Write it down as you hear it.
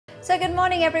So good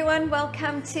morning everyone,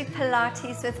 welcome to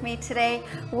Pilates with me today.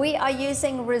 We are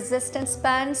using resistance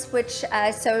bands, which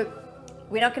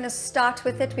we're not going to start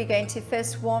with it. We're going to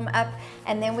first warm up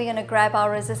and then we're going to grab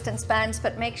our resistance bands,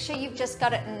 but make sure you've just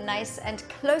got it nice and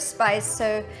close by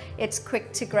so it's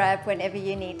quick to grab whenever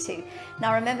you need to.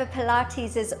 Now remember,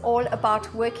 Pilates is all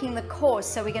about working the core,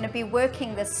 so we're going to be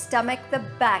working the stomach, the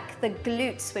back, the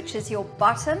glutes, which is your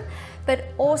bottom,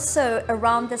 but also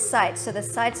around the sides. So the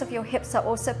sides of your hips are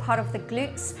also part of the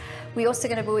glutes. We're also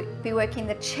going to be working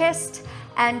the chest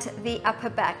and the upper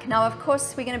back. Now, of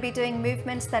course, we're going to be doing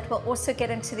movements that will also get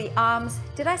into the arms.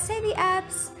 Did I say the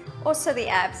abs? Also the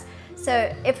abs.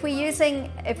 So if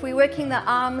we're working the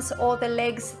arms or the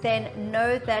legs, then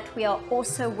know that we are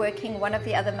also working one of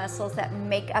the other muscles that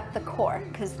make up the core,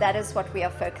 because that is what we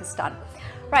are focused on.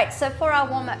 Right, so for our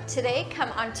warm-up today, come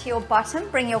onto your bottom,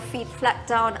 bring your feet flat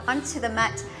down onto the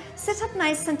mat, sit up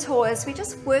nice and tall as we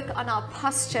just work on our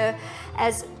posture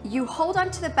as you hold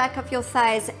onto the back of your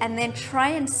thighs and then try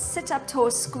and sit up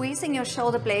tall, squeezing your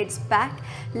shoulder blades back,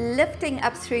 lifting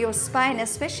up through your spine,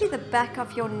 especially the back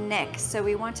of your neck. So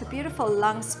we want a beautiful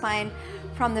long spine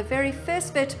from the very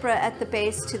first vertebra at the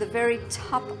base to the very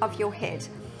top of your head.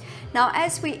 Now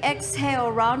as we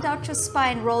exhale, round out your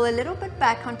spine, roll a little bit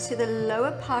back onto the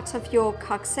lower part of your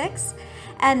coccyx,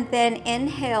 and then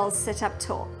inhale, sit up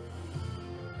tall.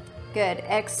 Good.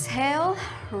 Exhale,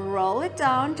 roll it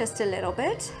down just a little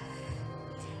bit,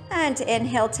 and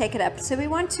inhale, take it up. So we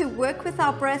want to work with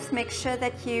our breath, make sure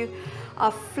that you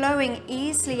are flowing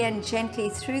easily and gently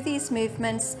through these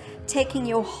movements, taking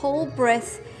your whole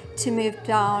breath to move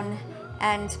down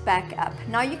and back up.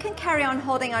 Now you can carry on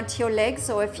holding onto your legs,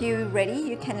 or if you're ready,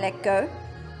 you can let go.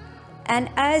 And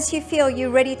as you feel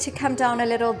you're ready to come down a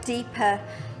little deeper,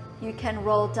 you can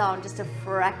roll down just a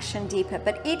fraction deeper.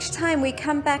 But each time we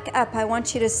come back up, I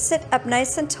want you to sit up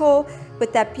nice and tall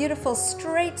with that beautiful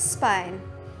straight spine.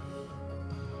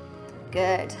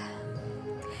 Good.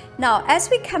 Now, as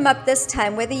we come up this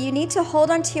time, whether you need to hold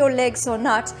onto your legs or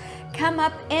not, come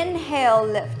up, inhale,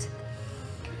 lift.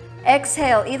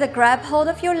 Exhale, either grab hold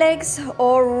of your legs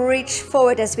or reach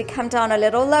forward as we come down a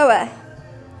little lower.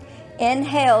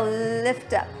 Inhale,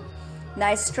 lift up.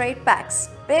 Nice straight backs,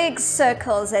 big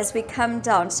circles as we come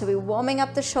down. So we're warming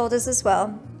up the shoulders as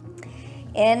well.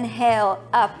 Inhale,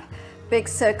 up, big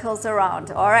circles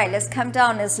around. All right, let's come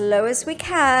down as low as we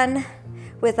can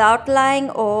without lying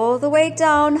all the way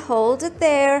down. Hold it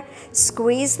there.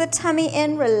 Squeeze the tummy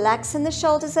in, relax in the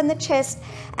shoulders and the chest,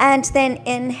 and then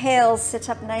inhale, sit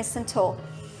up nice and tall.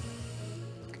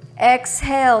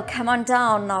 Exhale, come on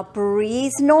down. Now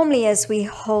breathe normally as we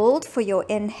hold for your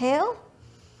inhale.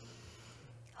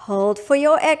 Hold for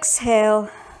your exhale,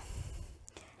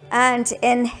 and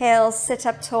inhale, sit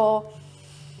up tall,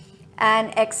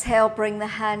 and exhale, bring the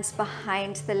hands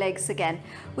behind the legs again.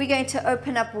 We're going to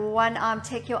open up one arm,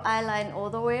 take your eye line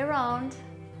all the way around,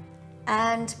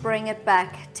 and bring it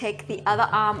back. Take the other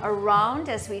arm around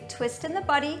as we twist in the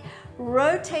body,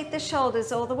 rotate the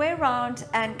shoulders all the way around,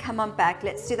 and come on back.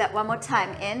 Let's do that one more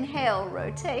time. Inhale,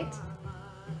 rotate.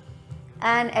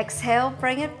 And exhale,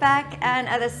 bring it back, and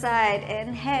other side.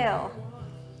 Inhale.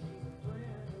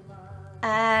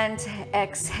 And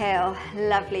exhale.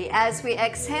 Lovely. As we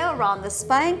exhale, round the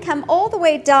spine, come all the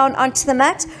way down onto the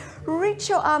mat. Reach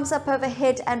your arms up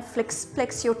overhead and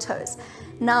flex your toes.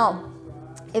 Now,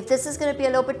 if this is going to be a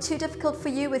little bit too difficult for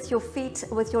you with your feet,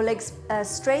 with your legs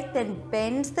straight, then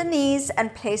bend the knees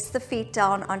and place the feet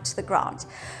down onto the ground.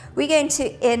 We're going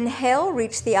to inhale,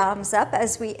 reach the arms up.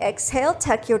 As we exhale,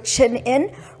 tuck your chin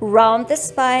in, round the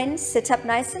spine, sit up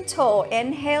nice and tall.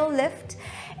 Inhale, lift.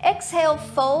 Exhale,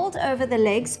 fold over the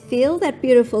legs. Feel that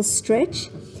beautiful stretch.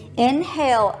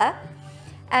 Inhale, up.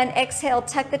 And exhale,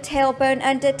 tuck the tailbone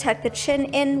under, tuck the chin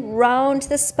in, round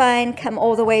the spine, come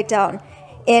all the way down.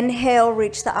 Inhale,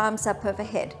 reach the arms up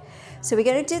overhead. So we're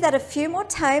going to do that a few more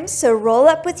times. So roll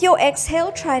up with your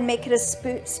exhale. Try and make it as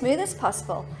smooth as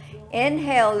possible.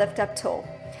 Inhale, lift up tall.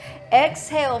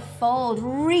 Exhale, fold.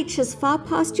 Reach as far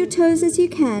past your toes as you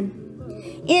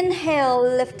can. Inhale,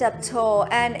 lift up tall.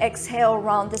 And exhale,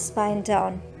 round the spine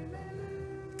down.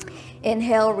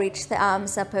 Inhale, reach the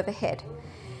arms up overhead.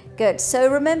 Good. So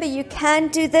remember, you can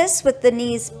do this with the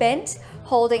knees bent,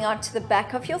 holding onto the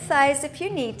back of your thighs if you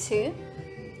need to.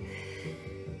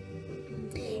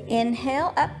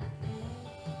 Inhale, up,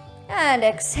 and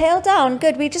exhale down.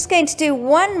 Good. We're just going to do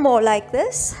one more like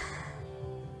this.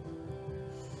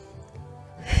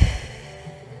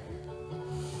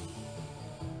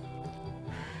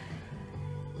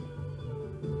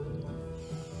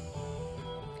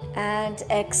 And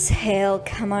exhale,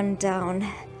 come on down.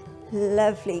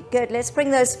 Lovely, good. Let's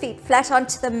bring those feet flat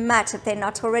onto the mat if they're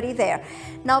not already there.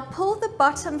 Now pull the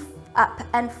bottom up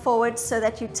and forward so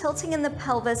that you're tilting in the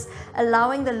pelvis,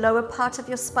 allowing the lower part of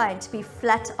your spine to be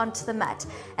flat onto the mat.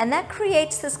 And that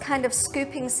creates this kind of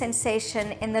scooping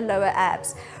sensation in the lower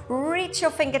abs. Reach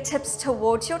your fingertips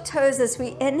towards your toes as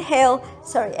we exhale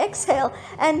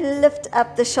and lift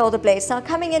up the shoulder blades. Now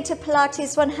coming into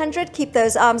Pilates 100, keep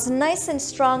those arms nice and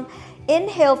strong.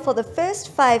 Inhale for the first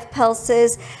 5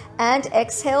 pulses and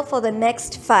exhale for the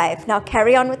next 5. Now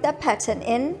carry on with that pattern.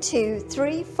 In, 2,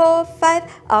 3, 4,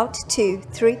 5, out, 2,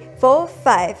 3, 4,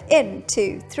 5, in,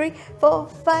 2, 3, 4,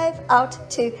 5, out,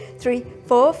 2, 3,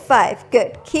 4, 5.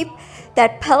 Good. Keep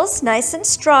that pulse nice and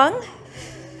strong.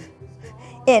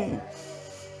 In,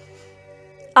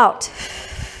 out,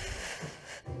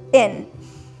 in,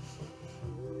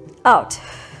 out,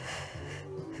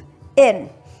 in,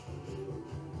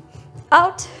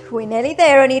 out. We're nearly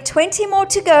there, only 20 more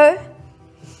to go.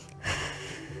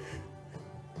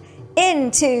 In,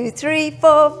 2, 3,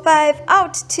 4, 5,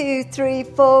 out, 2, 3,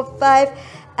 4, 5,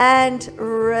 and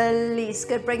release.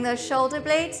 Good, bring those shoulder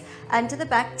blades under the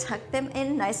back, tuck them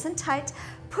in nice and tight.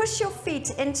 Push your feet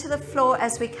into the floor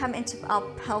as we come into our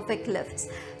pelvic lifts.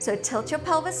 So tilt your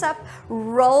pelvis up,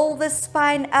 roll the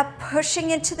spine up,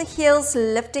 pushing into the heels,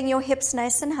 lifting your hips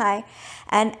nice and high.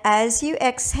 And as you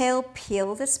exhale,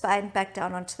 peel the spine back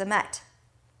down onto the mat.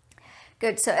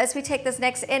 Good, so as we take this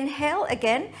next inhale,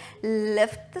 again,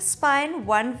 lift the spine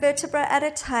 1 vertebra at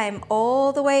a time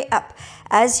all the way up.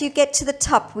 As you get to the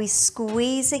top, we're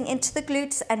squeezing into the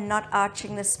glutes and not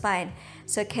arching the spine.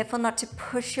 So careful not to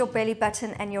push your belly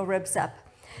button and your ribs up.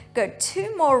 Good,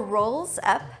 2 more rolls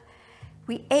up.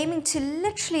 We're aiming to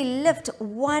literally lift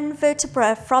 1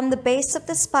 vertebra from the base of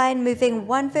the spine, moving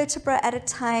 1 vertebra at a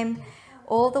time,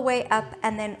 all the way up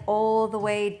and then all the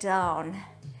way down.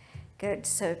 Good,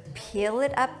 so peel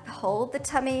it up, hold the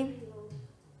tummy.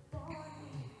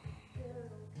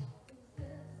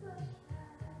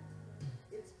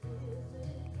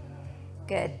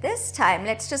 Good, this time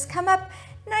let's just come up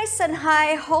nice and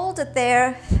high, hold it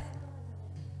there.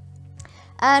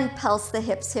 And pulse the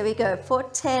hips, here we go, for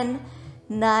 10,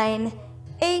 9,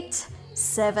 8,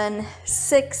 7,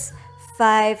 6,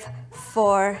 5,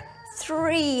 4,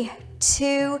 3,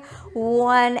 2,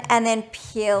 1, and then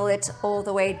peel it all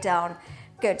the way down.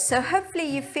 Good, so hopefully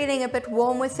you're feeling a bit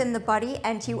warm within the body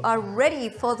and you are ready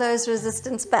for those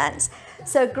resistance bands.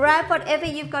 So grab whatever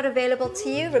you've got available to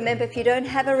you. Remember, if you don't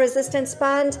have a resistance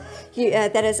band,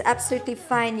 that is absolutely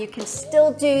fine. You can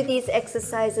still do these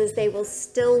exercises, they will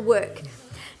still work.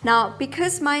 Now,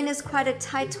 because mine is quite a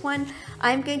tight one,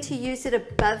 I'm going to use it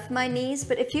above my knees,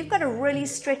 but if you've got a really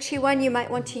stretchy one, you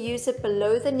might want to use it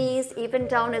below the knees, even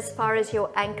down as far as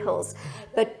your ankles.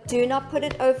 But do not put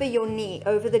it over your knee,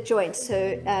 over the joint,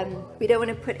 so we don't want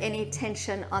to put any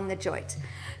tension on the joint.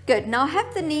 Good, now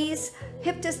have the knees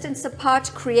hip distance apart,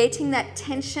 creating that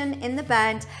tension in the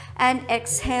band, and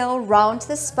exhale, round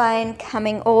the spine,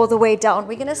 coming all the way down.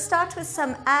 We're going to start with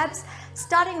some abs,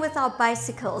 starting with our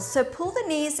bicycles. So pull the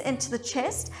knees into the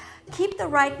chest, keep the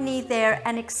right knee there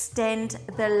and extend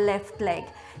the left leg.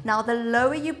 Now the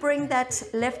lower you bring that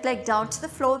left leg down to the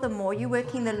floor, the more you're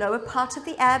working the lower part of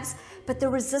the abs, but the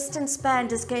resistance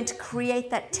band is going to create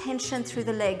that tension through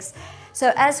the legs.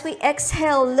 So as we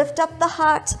exhale, lift up the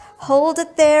heart, hold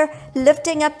it there,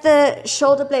 lifting up the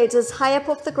shoulder blades as high up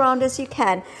off the ground as you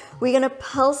can. We're going to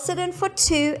pulse it in for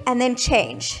 2 and then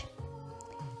change.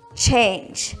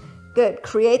 Change. Good.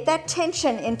 Create that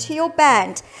tension into your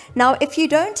band. Now, if you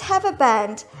don't have a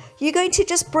band, you're going to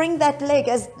just bring that leg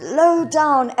as low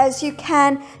down as you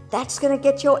can. That's going to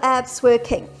get your abs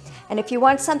working. And if you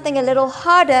want something a little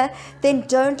harder, then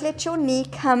don't let your knee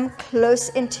come close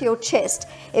into your chest.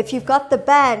 If you've got the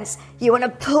bands, you want to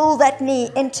pull that knee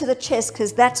into the chest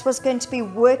because that's what's going to be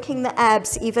working the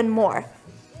abs even more.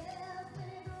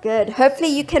 Good. Hopefully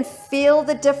you can feel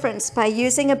the difference by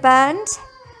using a band,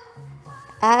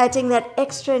 adding that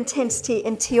extra intensity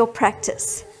into your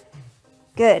practice.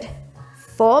 Good.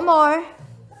 4 more.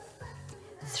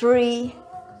 3,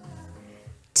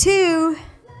 2,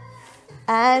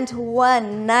 and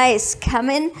 1. Nice. Come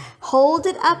in, hold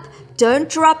it up, don't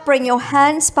drop, bring your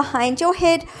hands behind your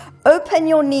head, open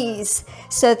your knees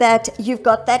so that you've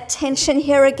got that tension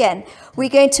here again. We're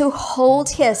going to hold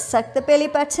here, suck the belly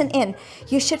button in.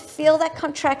 You should feel that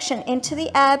contraction into the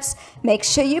abs. Make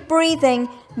sure you're breathing.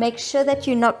 Make sure that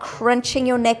you're not crunching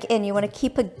your neck in. You want to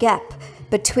keep a gap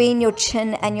between your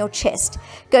chin and your chest.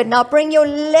 Good. Now bring your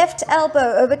left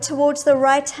elbow over towards the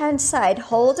right hand side.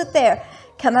 Hold it there.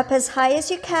 Come up as high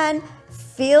as you can.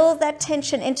 Feel that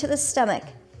tension into the stomach.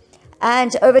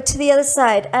 And over to the other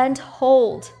side and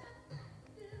hold.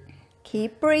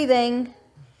 Keep breathing.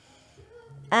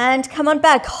 And come on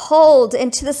back, hold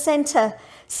into the center,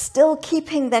 still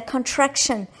keeping that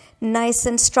contraction nice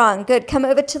and strong. Good, come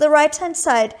over to the right-hand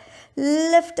side.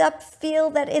 Lift up, feel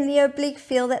that in the oblique,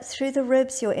 feel that through the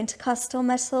ribs, your intercostal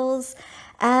muscles,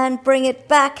 and bring it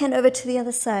back and over to the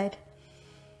other side.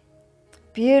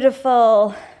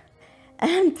 Beautiful.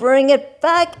 And bring it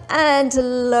back and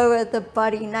lower the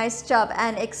body. Nice job.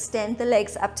 And extend the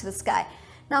legs up to the sky.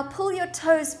 Now pull your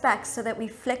toes back so that we're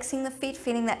flexing the feet,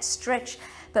 feeling that stretch,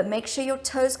 but make sure your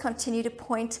toes continue to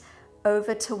point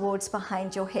over towards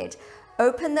behind your head.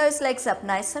 Open those legs up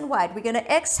nice and wide. We're going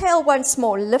to exhale once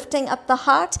more, lifting up the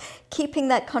heart, keeping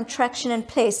that contraction in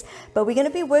place. But we're going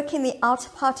to be working the outer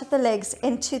part of the legs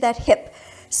into that hip.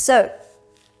 So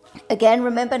again,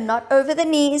 remember, not over the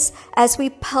knees as we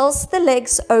pulse the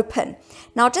legs open.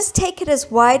 Now just take it as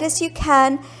wide as you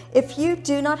can. If you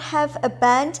do not have a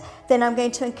band, then I'm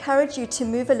going to encourage you to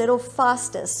move a little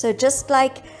faster. So just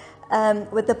like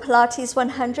with the Pilates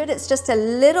 100, it's just a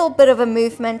little bit of a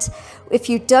movement. If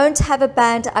you don't have a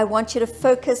band, I want you to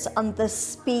focus on the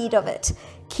speed of it,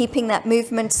 keeping that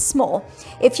movement small.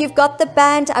 If you've got the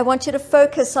band, I want you to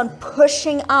focus on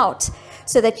pushing out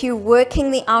so that you're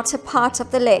working the outer part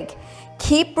of the leg.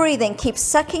 Keep breathing, keep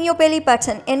sucking your belly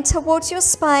button in towards your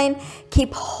spine,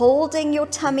 keep holding your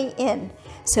tummy in.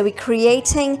 So we're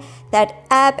creating that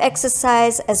ab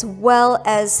exercise as well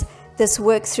as this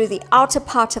work through the outer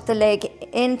part of the leg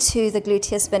into the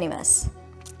gluteus minimus.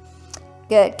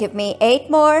 Good, give me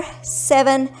 8 more,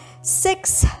 7,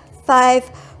 6,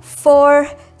 5, 4,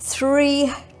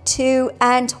 3, 2,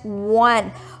 and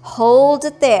 1. Hold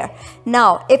it there.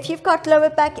 Now, if you've got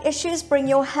lower back issues, bring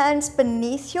your hands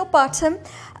beneath your bottom.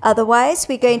 Otherwise,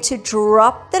 we're going to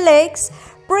drop the legs,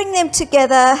 bring them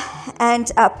together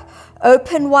and up.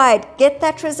 Open wide, get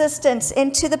that resistance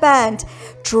into the band,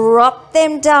 drop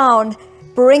them down,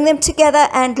 bring them together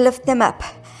and lift them up.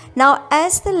 Now,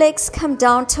 as the legs come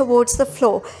down towards the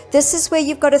floor, this is where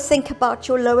you've got to think about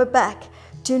your lower back.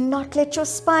 Do not let your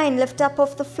spine lift up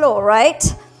off the floor, right?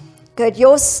 Good,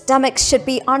 your stomach should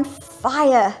be on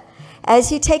fire.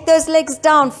 As you take those legs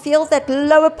down, feel that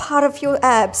lower part of your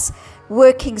abs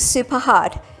working super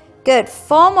hard. Good,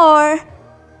 4 more.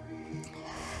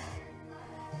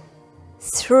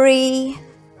 3,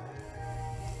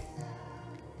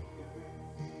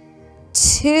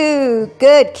 2,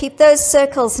 good. Keep those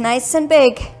circles nice and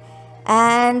big.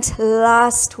 And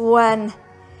last one.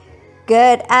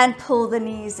 Good, and pull the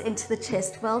knees into the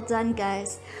chest. Well done,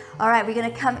 guys. All right, we're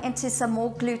going to come into some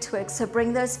more glute work. So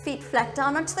bring those feet flat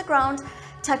down onto the ground,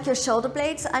 tuck your shoulder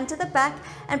blades under the back,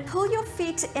 and pull your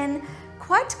feet in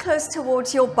quite close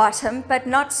towards your bottom, but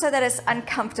not so that it's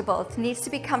uncomfortable. It needs to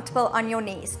be comfortable on your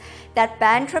knees. That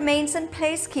band remains in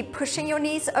place. Keep pushing your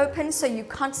knees open so you're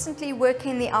constantly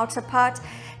working the outer part.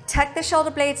 Tuck the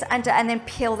shoulder blades under and then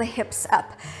peel the hips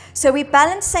up. So we're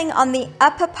balancing on the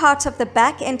upper part of the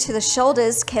back into the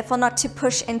shoulders. Careful not to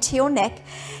push into your neck.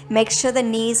 Make sure the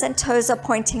knees and toes are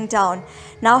pointing down.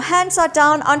 Now hands are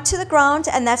down onto the ground,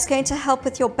 and that's going to help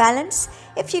with your balance.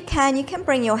 If you can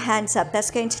bring your hands up.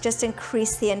 That's going to just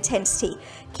increase the intensity.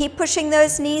 Keep pushing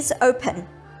those knees open.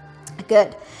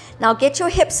 Good. Now get your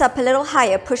hips up a little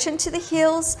higher. Push into the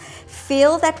heels.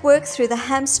 Feel that work through the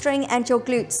hamstring and your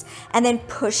glutes, and then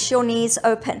push your knees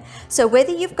open. So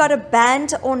whether you've got a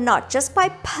band or not, just by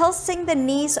pulsing the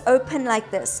knees open like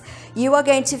this, you are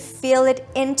going to feel it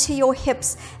into your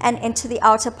hips and into the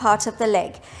outer part of the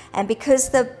leg. And because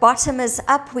the bottom is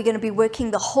up, we're going to be working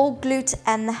the whole glute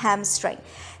and the hamstring.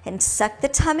 And suck the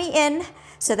tummy in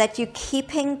so that you're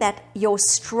keeping that your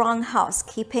strong house,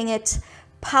 keeping it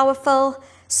powerful,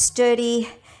 sturdy,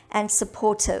 and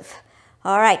supportive.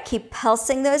 All right, keep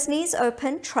pulsing those knees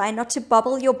open. Try not to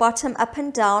bobble your bottom up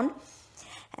and down.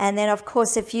 And then, of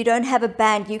course, if you don't have a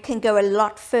band, you can go a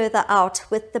lot further out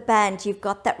with the band. You've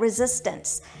got that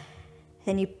resistance.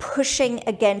 Then you're pushing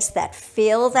against that.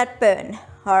 Feel that burn.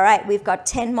 All right, we've got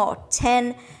 10 more.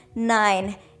 10,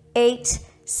 9, 8,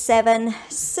 7,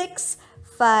 6,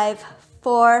 5,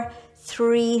 4,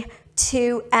 3,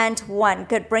 2, and 1.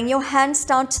 Good. Bring your hands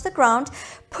down to the ground.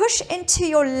 Push into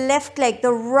your left leg.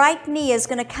 The right knee is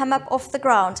going to come up off the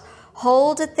ground.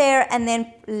 Hold it there and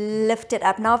then lift it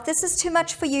up. Now, if this is too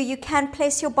much for you, you can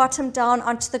place your bottom down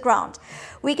onto the ground.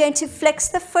 We're going to flex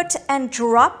the foot and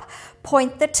drop.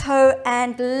 Point the toe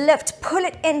and lift. Pull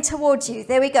it in towards you.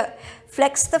 There we go.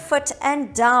 Flex the foot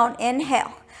and down.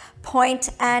 Inhale. Point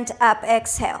and up.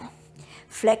 Exhale.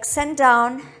 Flex and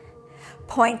down.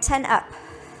 Point and up.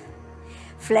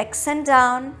 Flex and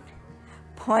down.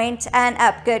 Point and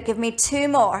up. Good. Give me 2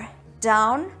 more.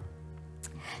 Down.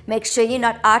 Make sure you're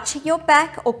not arching your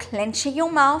back or clenching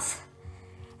your mouth.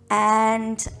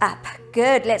 and up.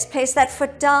 Good. Let's place that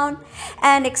foot down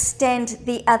and extend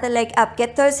the other leg up.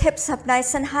 Get those hips up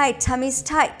nice and high, tummy's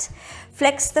tight.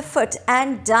 Flex the foot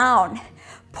and down,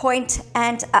 point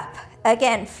and up.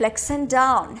 Again, flex and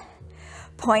down,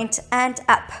 point and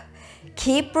up.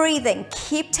 Keep breathing.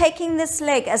 Keep taking this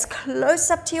leg as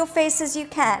close up to your face as you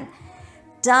can.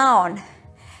 Down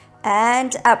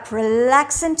and up.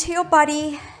 Relax into your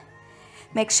body.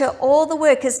 Make sure all the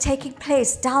work is taking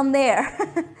place down there.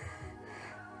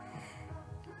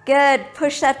 Good.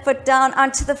 Push that foot down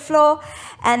onto the floor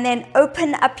and then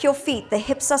open up your feet. The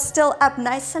hips are still up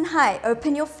nice and high.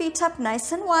 Open your feet up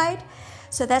nice and wide.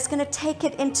 So that's going to take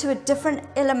it into a different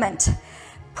element.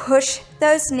 Push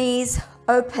those knees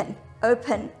open,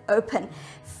 open, open.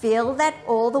 Feel that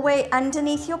all the way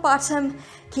underneath your bottom.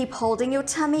 Keep holding your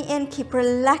tummy in. Keep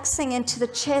relaxing into the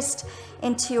chest,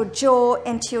 into your jaw,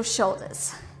 into your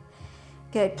shoulders.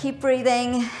 Good. Keep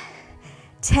breathing.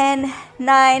 10,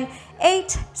 9,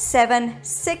 8, 7,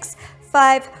 6,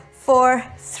 5, 4,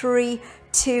 3,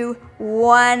 2,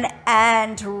 1,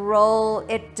 and roll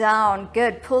it down.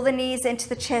 Good. Pull the knees into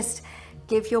the chest.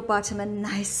 Give your bottom a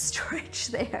nice stretch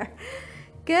there.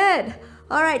 Good.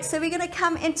 All right, so we're going to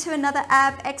come into another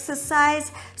ab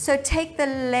exercise. So take the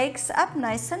legs up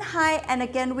nice and high, and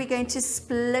again we're going to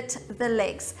split the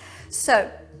legs. So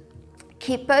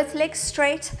keep both legs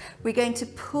straight. We're going to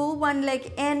pull one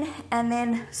leg in and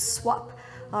then swap.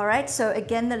 All right, so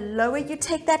again, the lower you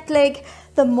take that leg,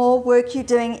 the more work you're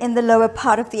doing in the lower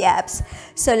part of the abs.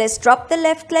 So let's drop the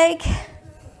left leg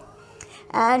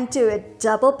and do a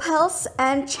double pulse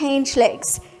and change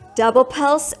legs. Double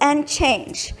pulse and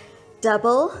change.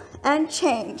 Double and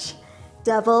change.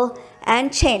 Double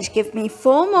and change. Give me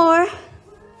 4 more.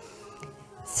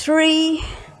 3,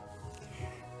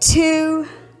 2,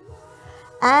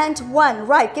 and 1.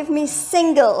 Right, give me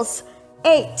singles.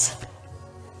 8,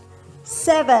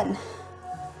 7,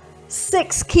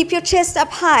 6. Keep your chest up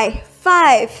high.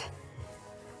 5,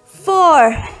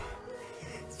 4,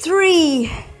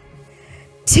 3,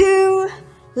 2.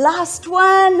 Last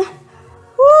one.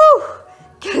 Woo!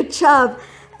 Good job.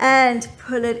 And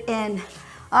pull it in.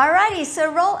 Alrighty,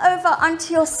 so roll over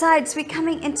onto your sides. We're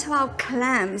coming into our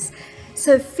clams.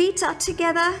 So feet are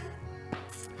together.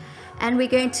 And we're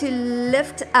going to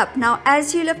lift up. Now,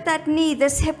 as you lift that knee,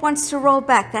 this hip wants to roll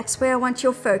back. That's where I want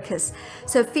your focus.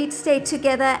 So feet stay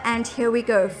together, and here we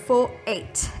go. 4,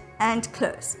 8, and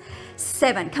close.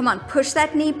 7, come on, push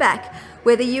that knee back.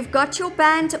 Whether you've got your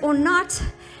band or not,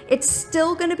 it's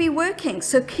still going to be working.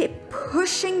 So keep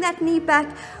pushing that knee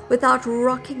back without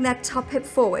rocking that top hip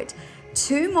forward.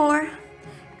 2 more,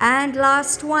 and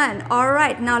last one. All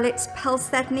right, now let's pulse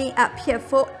that knee up here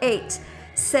for 8,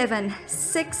 7,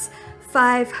 6,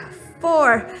 5,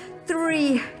 4,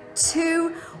 3, 2,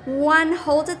 1.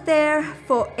 Hold it there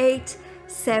for 8,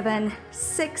 7,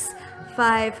 6,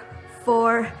 5,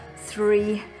 4,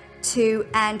 3, 2,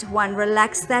 and 1.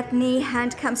 Relax that knee.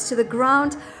 Hand comes to the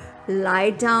ground. Lie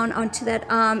down onto that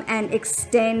arm and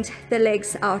extend the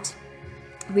legs out.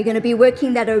 We're going to be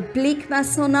working that oblique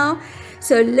muscle now.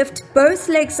 So lift both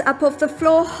legs up off the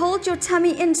floor. Hold your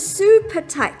tummy in super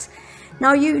tight.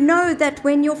 Now you know that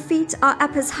when your feet are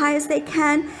up as high as they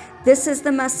can, this is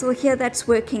the muscle here that's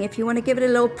working. If you want to give it a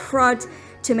little prod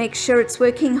to make sure it's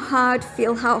working hard,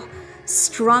 feel how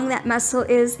strong that muscle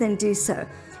is, then do so.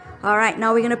 All right,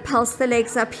 now we're going to pulse the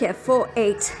legs up here for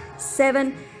 8,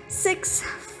 7, 6,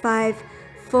 5,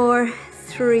 4,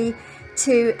 3,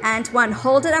 2, and 1.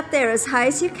 Hold it up there as high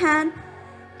as you can.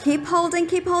 Keep holding,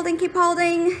 keep holding, keep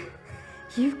holding.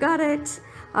 You've got it.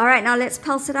 All right, now let's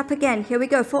pulse it up again. Here we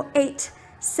go for 8,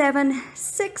 7,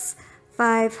 6,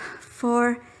 5,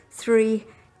 4, 3,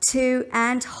 2,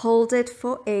 and hold it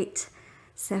for 8,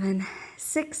 7,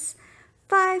 6,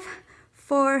 5,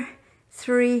 4,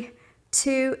 3,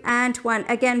 2, and 1.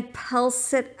 Again,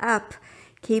 pulse it up.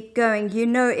 Keep going. You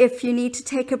know, if you need to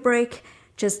take a break,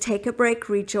 just take a break,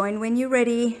 rejoin when you're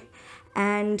ready,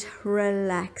 and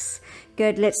relax.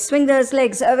 Good. Let's swing those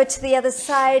legs over to the other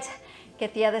side.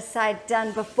 Get the other side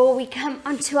done before we come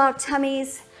onto our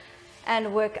tummies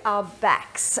and work our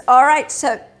backs. All right,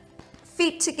 so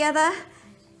feet together,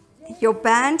 your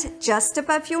band just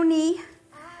above your knee.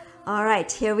 All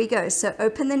right, here we go. So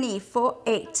open the knee for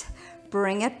 8.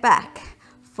 Bring it back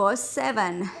for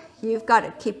 7. You've got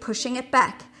it. Keep pushing it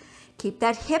back. Keep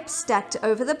that hip stacked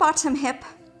over the bottom hip.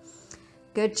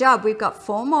 Good job. We've got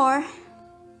 4 more.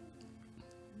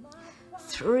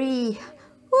 3.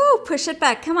 Woo, push it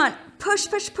back. Come on. Push,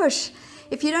 push, push.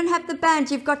 If you don't have the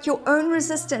band, you've got your own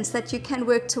resistance that you can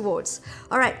work towards.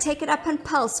 All right, take it up and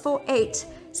pulse for 8,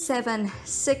 7,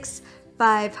 6,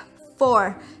 5,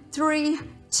 4, 3,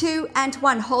 2, and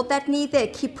 1. Hold that knee there.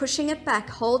 Keep pushing it back.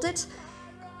 Hold it.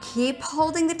 Keep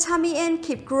holding the tummy in.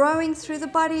 Keep growing through the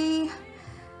body.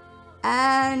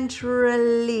 And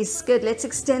release. Good. Let's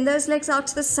extend those legs out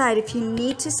to the side. If you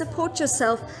need to support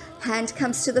yourself, hand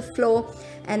comes to the floor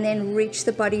and then reach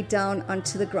the body down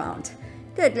onto the ground.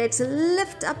 Good. Let's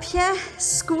lift up here.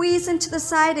 Squeeze into the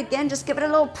side. Again, just give it a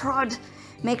little prod.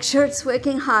 Make sure it's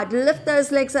working hard. Lift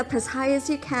those legs up as high as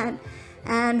you can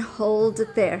and hold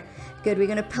it there. Good. We're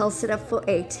going to pulse it up for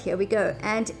 8. Here we go.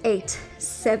 And 8,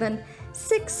 7,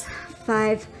 6,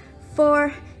 5,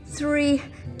 4, 3,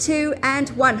 2, and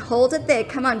 1. Hold it there.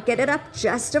 Come on, get it up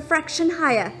just a fraction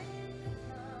higher.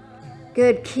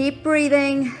 Good. Keep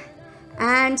breathing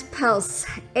and pulse.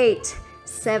 8,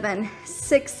 7,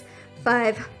 6,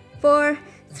 5, 4,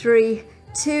 3,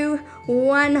 2,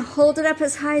 1. Hold it up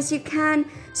as high as you can.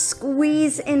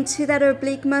 Squeeze into that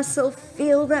oblique muscle.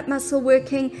 Feel that muscle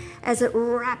working as it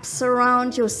wraps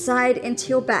around your side into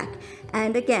your back.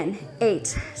 And again, 8,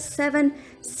 7,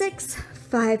 6,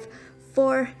 5,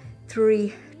 4,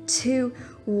 3, 2,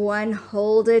 1.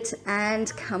 Hold it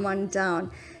and come on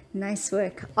down. Nice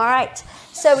work. All right,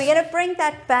 so we're going to bring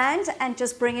that band and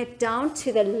just bring it down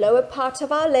to the lower part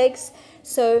of our legs.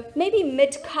 So maybe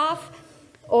mid-calf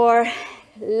or a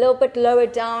little bit lower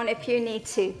down if you need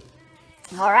to.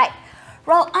 All right,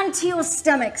 roll onto your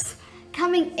stomachs,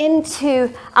 coming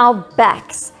into our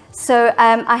backs. So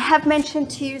I have mentioned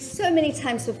to you so many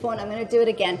times before, and I'm going to do it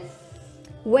again.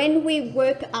 When we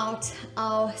work out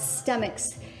our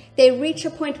stomachs, they reach a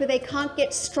point where they can't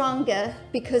get stronger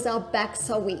because our backs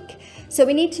are weak. So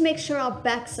we need to make sure our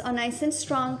backs are nice and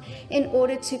strong in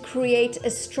order to create a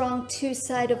strong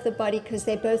two-side of the body, because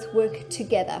they both work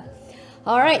together.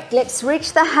 All right, let's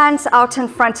reach the hands out in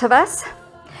front of us.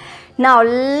 Now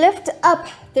lift up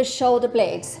the shoulder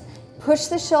blades. Push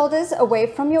the shoulders away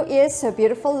from your ears, so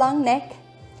beautiful long neck.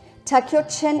 Tuck your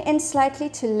chin in slightly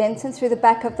to lengthen through the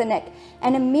back of the neck.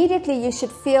 And immediately you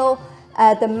should feel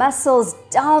the muscles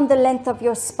down the length of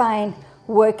your spine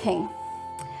working.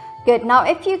 Good. Now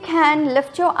if you can,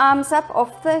 lift your arms up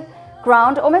off the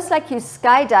ground, almost like you're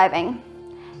skydiving.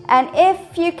 And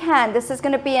if you can, this is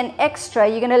going to be an extra,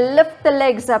 you're going to lift the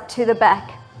legs up to the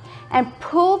back and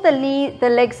pull the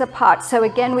legs apart. So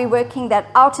again, we're working that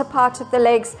outer part of the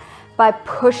legs by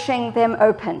pushing them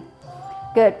open.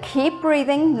 Good. Keep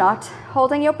breathing, not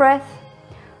holding your breath.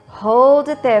 Hold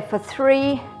it there for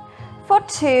 3, for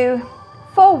 2,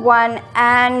 for 1,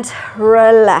 and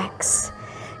relax.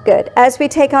 Good. As we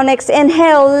take our next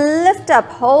inhale, lift up,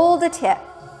 hold it here.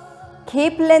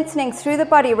 Keep lengthening through the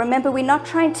body. Remember, we're not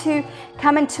trying to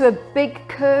come into a big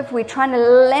curve. We're trying to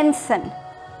lengthen.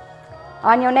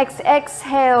 On your next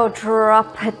exhale,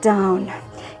 drop it down.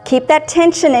 Keep that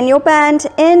tension in your band.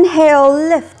 Inhale,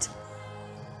 lift.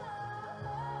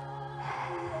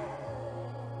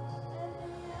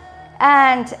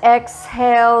 And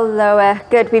exhale, lower.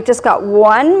 Good. We've just got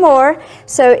one more.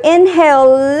 So inhale,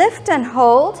 lift and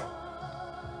hold.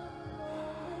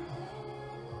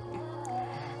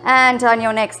 And on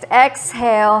your next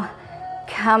exhale,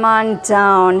 come on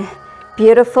down.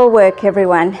 Beautiful work,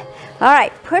 everyone. All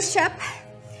right, push up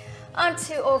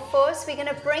onto all fours. We're going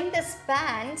to bring this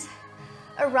band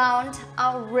around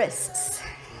our wrists.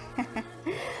 All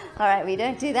right, we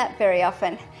don't do that very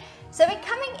often. So we're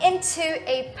coming into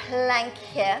a plank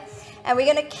here, and we're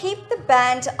going to keep the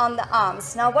band on the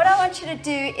arms. Now what I want you to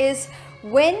do is,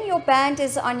 when your band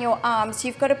is on your arms,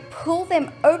 you've got to pull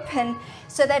them open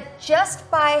so that just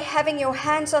by having your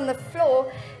hands on the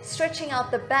floor, stretching out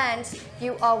the band,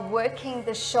 you are working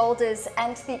the shoulders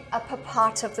and the upper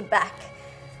part of the back.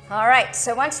 All right,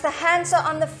 so once the hands are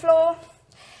on the floor,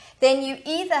 then you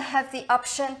either have the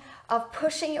option of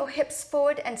pushing your hips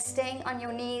forward and staying on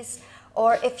your knees,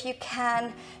 or if you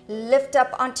can, lift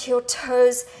up onto your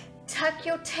toes, tuck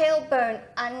your tailbone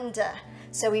under.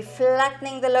 So we're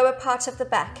flattening the lower part of the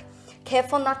back.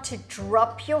 Careful not to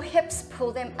drop your hips,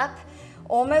 pull them up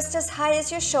almost as high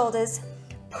as your shoulders.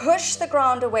 Push the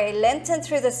ground away, lengthen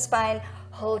through the spine,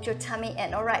 hold your tummy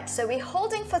in. All right, so we're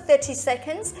holding for 30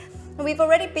 seconds, and we've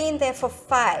already been there for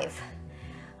 5.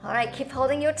 All right, keep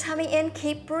holding your tummy in,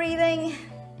 keep breathing.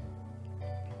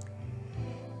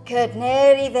 Good,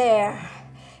 nearly there.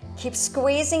 Keep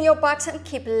squeezing your bottom,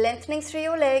 keep lengthening through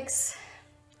your legs.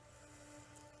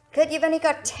 Good, you've only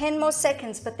got 10 more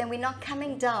seconds, but then we're not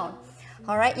coming down.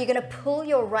 All right, you're gonna pull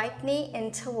your right knee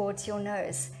in towards your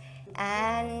nose.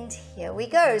 And here we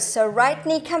go. So right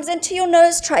knee comes into your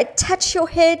nose, try to touch your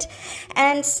head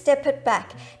and step it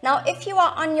back. Now, if you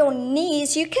are on your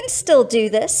knees, you can still do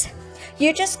this.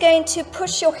 you're just going to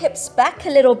push your hips back a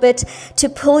little bit to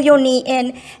pull your knee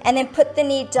in, and then put the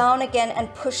knee down again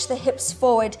and push the hips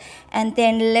forward, and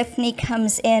then left knee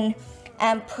comes in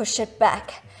and push it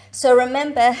back. So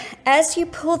remember, as you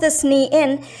pull this knee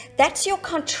in, that's your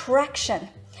contraction.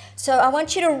 So I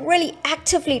want you to really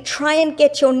actively try and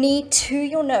get your knee to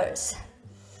your nose.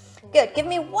 Good. Give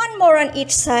me one more on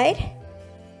each side.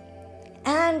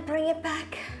 And bring it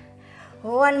back.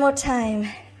 One more time.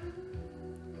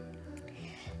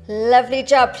 Lovely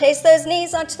job. Place those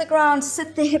knees onto the ground.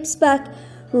 Sit the hips back.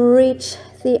 Reach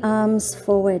the arms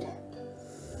forward.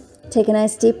 Take a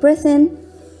nice deep breath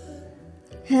in.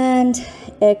 And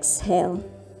exhale.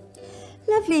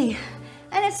 Lovely.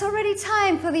 And it's already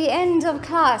time for the end of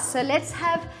class. So let's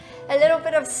have a little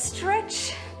bit of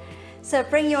stretch. So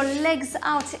bring your legs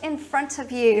out in front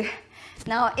of you.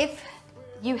 Now, if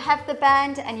you have the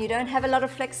band and you don't have a lot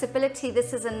of flexibility,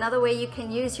 this is another way you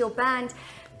can use your band,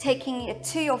 taking it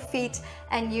to your feet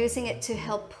and using it to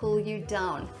help pull you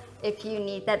down if you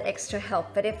need that extra help.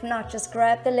 But if not, just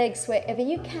grab the legs wherever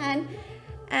you can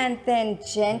and then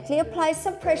gently apply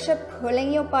some pressure,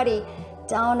 pulling your body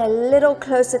down a little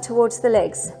closer towards the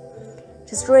legs.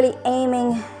 Just really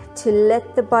aiming to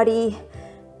let the body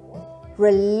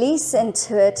release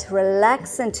into it,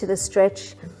 relax into the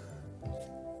stretch.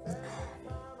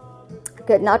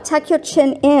 Good. Now tuck your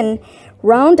chin in,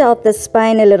 round out the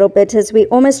spine a little bit as we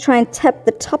almost try and tap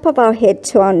the top of our head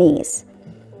to our knees.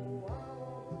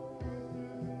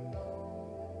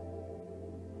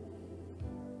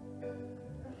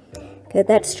 Good.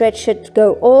 That stretch should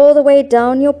go all the way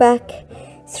down your back,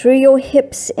 through your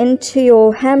hips, into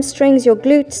your hamstrings, your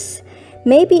glutes,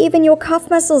 maybe even your calf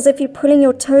muscles if you're pulling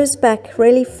your toes back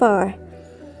really far.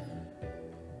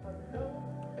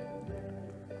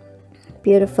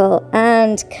 Beautiful.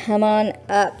 And come on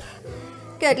up.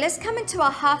 Good. Let's come into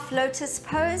our half lotus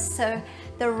pose. So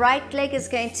the right leg is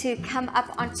going to come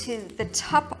up onto the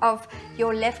top of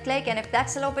your left leg. And if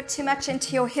that's a little bit too much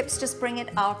into your hips, just bring it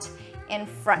out in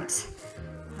front.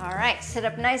 All right, sit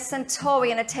up nice and tall.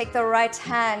 We're going to take the right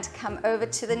hand, come over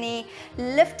to the knee,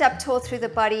 lift up tall through the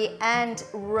body, and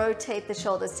rotate the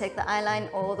shoulders. Take the eye line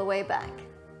all the way back.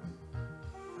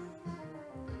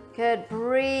 Good.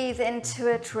 Breathe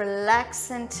into it,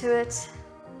 relax into it.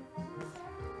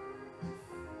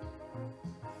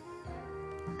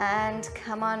 And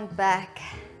come on back.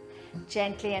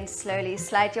 Gently and slowly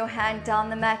slide your hand down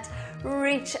the mat,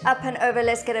 reach up and over.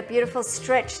 Let's get a beautiful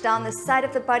stretch down the side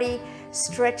of the body,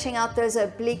 stretching out those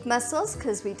oblique muscles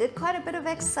because we did quite a bit of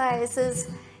exercises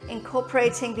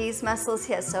incorporating these muscles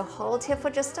here. So hold here for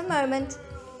just a moment,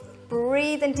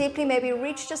 breathe in deeply, maybe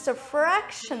reach just a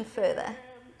fraction further.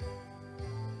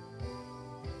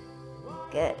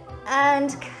 Good.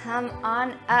 And come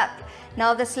on up.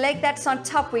 Now this leg that's on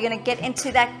top, we're going to get into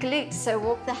that glute. So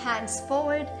walk the hands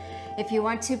forward. If you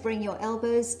want to, bring your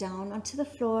elbows down onto the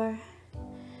floor.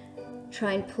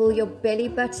 Try and pull your belly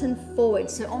button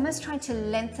forward. So almost trying to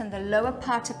lengthen the lower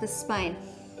part of the spine.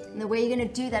 And the way you're going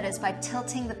to do that is by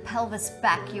tilting the pelvis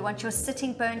back. You want your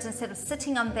sitting bones, instead of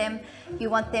sitting on them, you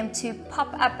want them to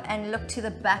pop up and look to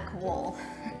the back wall.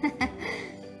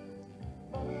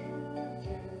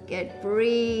 Good.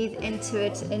 Breathe into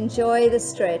it. Enjoy the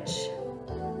stretch.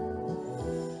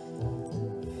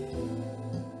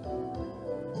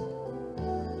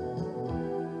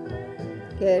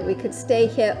 Good. We could stay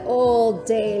here all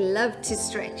day. Love to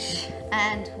stretch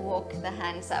and walk the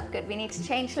hands up. Good. We need to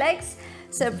change legs.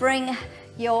 So bring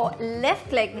your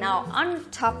left leg now on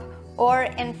top or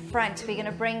in front. We're going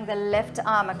to bring the left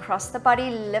arm across the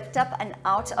body, lift up and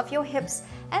out of your hips,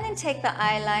 and then take the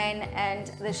eye line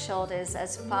and the shoulders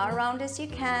as far around as you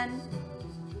can.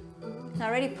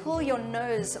 Now really pull your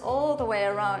nose all the way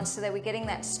around so that we're getting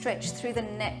that stretch through the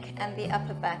neck and the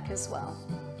upper back as well.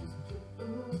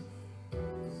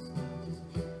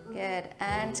 Good.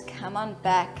 And come on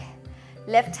back.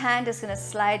 Left hand is going to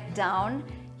slide down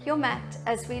your mat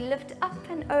as we lift up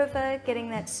and over,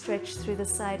 getting that stretch through the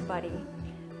side body.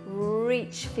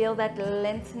 Reach, feel that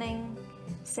lengthening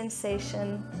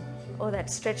sensation, or that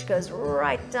stretch goes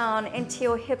right down into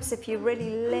your hips if you're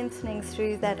really lengthening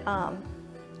through that arm.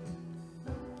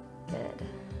 Good.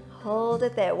 Hold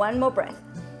it there. One more breath.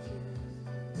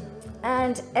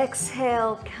 And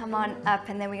exhale, come on up,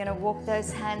 and then we're going to walk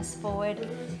those hands forward.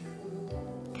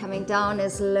 Coming down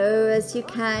as low as you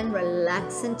can,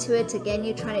 relax into it. Again,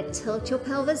 you're trying to tilt your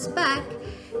pelvis back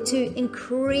to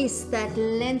increase that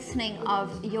lengthening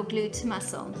of your glute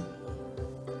muscle.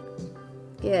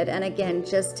 Good, and again,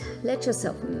 just let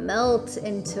yourself melt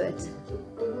into it.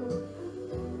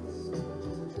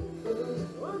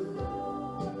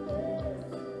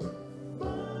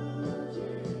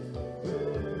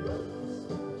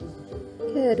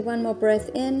 Good. One more breath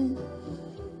in.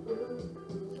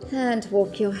 And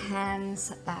walk your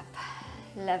hands up.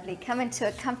 Lovely. Come into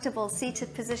a comfortable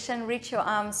seated position. Reach your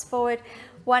arms forward.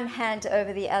 One hand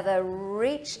over the other.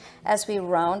 Reach as we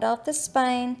round out the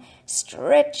spine,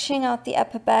 stretching out the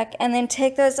upper back, and then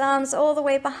take those arms all the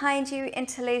way behind you,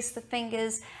 interlace the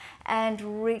fingers,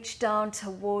 and reach down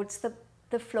towards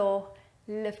the floor,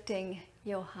 lifting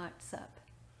your hearts up.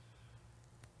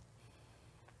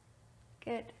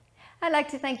 Good. I'd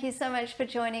like to thank you so much for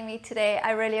joining me today.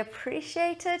 I really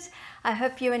appreciate it. I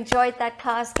hope you enjoyed that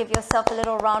class. Give yourself a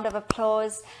little round of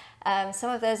applause.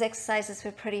 Some of those exercises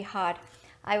were pretty hard.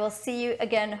 I will see you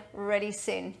again really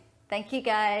soon. Thank you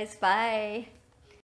guys. Bye.